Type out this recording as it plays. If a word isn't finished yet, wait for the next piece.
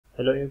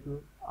Hello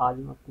everyone, आज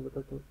मैं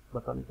आपको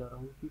बताने जा रहा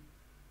हूँ कि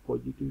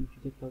पॉजिटिव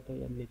इंटीजर क्या होता है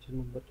या नेचुरल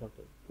नंबर क्या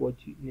होता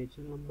है।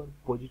 नेचुरल नंबर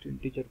पॉजिटिव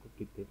इंटीजर को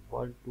कहते हैं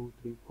 1 2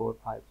 3 4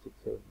 5 6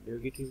 7।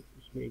 नेगेटिव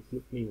उसमें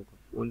इंक्लूड नहीं होगा,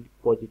 ओनली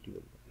पॉजिटिव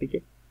नंबर। ठीक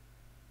है,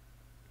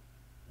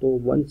 तो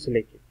 1 से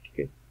लेके, ठीक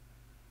है,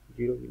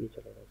 0 भी नहीं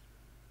चलेगा उसमें,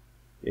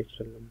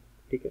 नेचुरल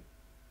नंबर। ठीक है,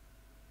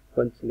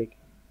 1 से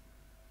लेके,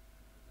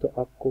 तो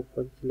आपको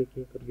 1 से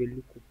लेके अगर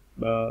वैल्यू को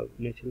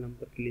नेचुरल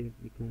नंबर के लिए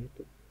लिखना है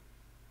तो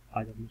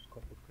आज हम उसका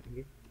पुट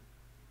करेंगे।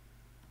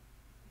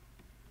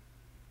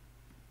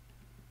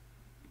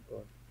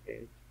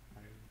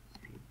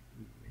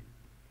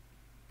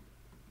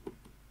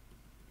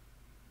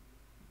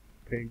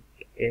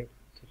 प्रिंट एफ,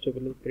 सबसे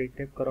पहले प्रिंट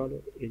एफ करा लो।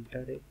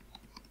 इंटर है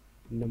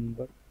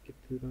नंबर,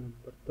 कितने का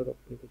नंबर तक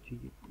अपने को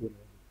चाहिए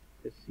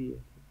बोला सी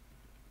है।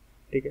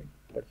 ठीक है,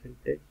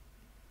 परसेंटेज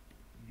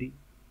डी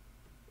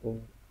और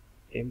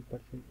एम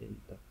परसेंट एन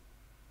तक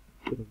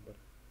जो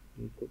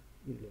नंबर उनको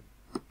मिले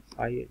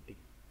आई एन डी।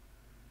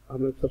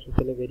 हम सबसे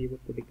पहले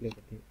वेरिएबल को डिक्लेयर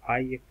करते हैं।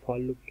 आई एक फॉर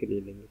लूप के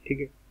लिए लेंगे, ठीक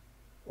है,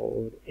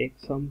 और एक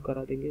सम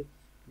करा देंगे।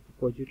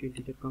 पॉजिटिव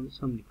इंटीजर का हमें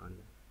सम निकालना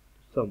है,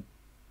 सम।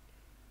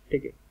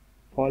 ठीक है,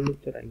 फॉर लूप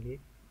चलाएंगे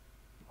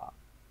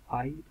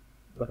आई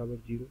बराबर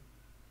 0,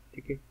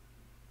 ठीक है,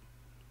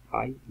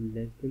 आई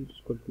less than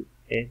equal to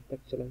N तक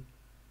चलाएंगे,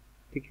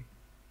 ठीक है,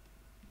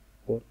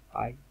 और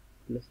आई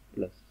प्लस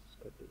प्लस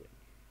करते जाएंगे।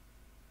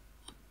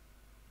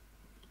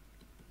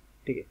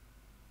 ठीक है,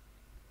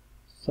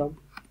 सम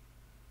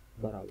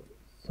बराबर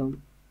सम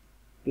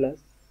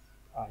प्लस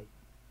आई,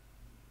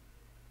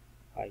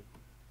 आई,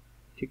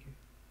 ठीक है,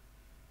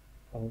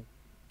 और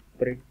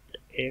प्रिंट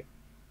एफ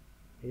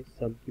में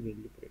सम की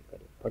वैल्यू प्रिंट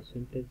करें,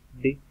 परसेंटेज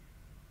डी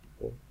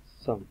और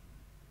सम।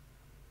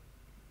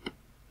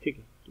 ठीक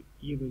है, तो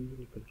ये वैल्यू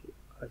निकल के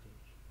आ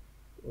जाएगी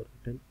और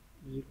रिटर्न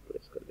 0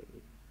 प्रेस कर देंगे,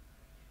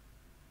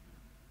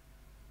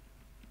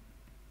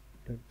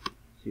 रिटर्न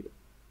 0।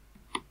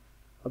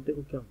 अब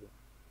देखो क्या हुआ,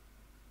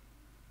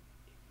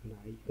 मैंने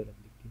आई गलत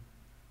लिख दिया।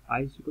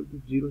 आई इक्वल टू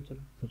 0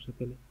 चला, सबसे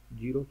पहले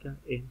 0 क्या,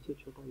 एन से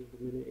छोटा,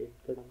 मतलब मैंने एन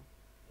का डाला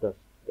 10,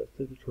 10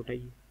 से तो छोटा ही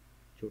है,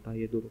 छोटा,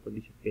 ये दोनों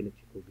कंडीशन पहले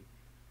चेक होगी।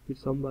 फिर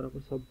सम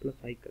बराबर सम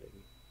प्लस आई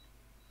करेंगे,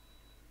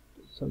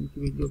 तो सम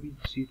की वैल्यू अभी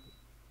 0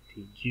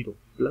 थी, 0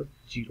 प्लस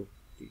 0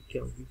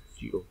 क्या होगी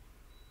 0।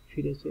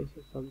 फिर ऐसे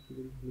ऐसे सम की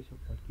वैल्यू हमेशा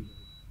बढ़ती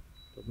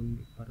जाएगी। तो हम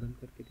एक बार रन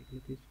करके देख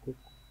लेते हैं इसको,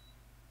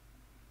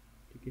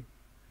 ठीक है।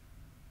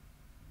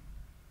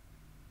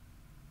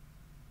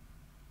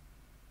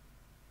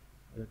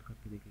 रन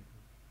करके देख लेते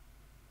हैं,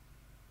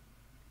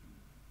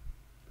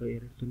 तो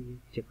एरर तो नहीं है,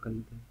 चेक कर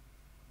लेते हैं।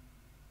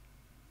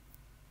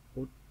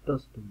 और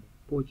 10 नंबर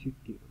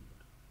पॉजिटिव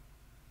नंबर,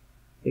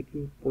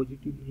 लेकिन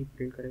पॉजिटिव नहीं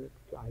प्रिंट करेगा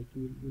तो आई की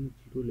वैल्यू मैंने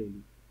 0 ले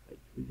ली, आई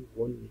की वैल्यू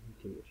 1 नहीं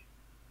थी मुझे,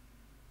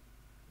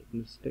 एक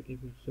मिस्टेक है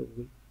मेरे से हो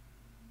गई।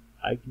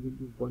 आई की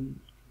वैल्यू 1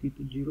 थी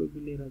तो 0 भी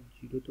ले रहा,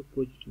 0 तो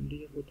पॉजिटिव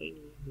इंटीजर होता ही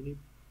नहीं है मैंने,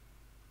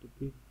 तो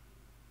फिर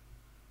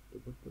तो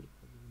बहुत बड़ी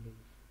प्रॉब्लम है।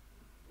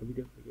 अभी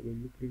देखो ये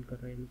वैल्यू प्रिंट कर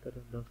रहा है, नहीं कर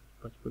रहा, 10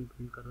 55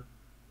 प्रिंट कर रहा,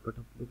 बट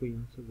अपने को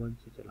यहाँ से 1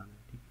 से चलाना है।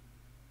 ठीक है,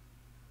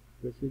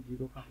 वैसे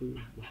 0 का कोई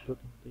मतलब तो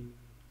होता ही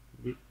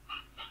नहीं,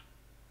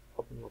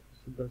 अपने वापस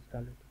से 10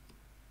 डाले तो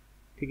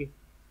ठीक है।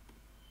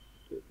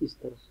 तो इस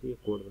तरह से ये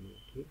कोड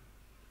बनेगा, ठीक है।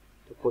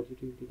 तो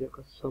पॉजिटिव इंटीजर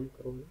का सम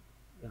करो ना,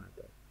 यहाँ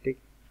आता है, ठीक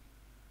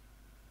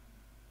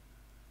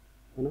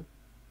है ना।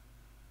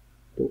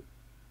 तो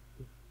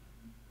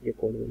ये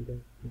कोड बन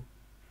जाएगा,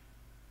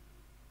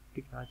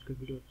 ठीक है। आज का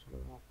वीडियो अच्छा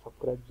लगा, आप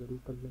सब्सक्राइब जरूर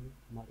कर लेंगे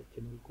हमारे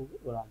चैनल को,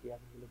 और आगे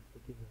आने वाले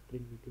बहुत ही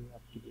बेहतरीन वीडियो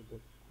आपके लिए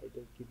बहुत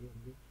फायदे के लिए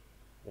होंगे।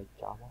 Like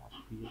Java,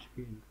 PHP,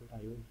 Android,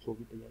 iOS जो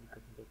भी तैयारी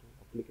करने जाते हैं,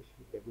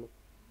 एप्लीकेशन डेवलप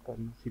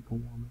करना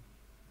सिखाऊंगा मैं,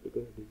 एक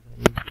डिज़ाइन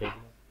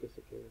डेवलप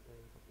कैसे किया जाता है,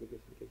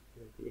 एप्लीकेशन कैसे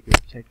किया जाता है, एक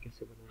वेबसाइट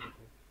कैसे बनाया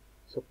जाता है,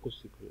 सब कुछ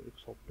सीखूंगा। एक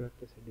सॉफ्टवेयर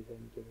कैसे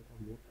डिज़ाइन किया जाता है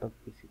वो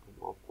तक भी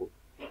सीखूंगा आपको।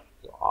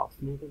 तो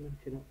आपने अगर मेरे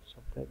चैनल को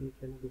सब्सक्राइब नहीं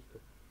किया ना दोस्तों,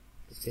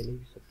 तो पहले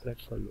भी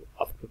सब्सक्राइब कर लो,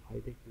 आपके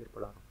फायदे के लिए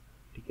पढ़ा रहा हूँ।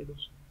 ठीक है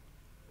दोस्तों,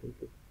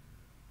 थैंक यू।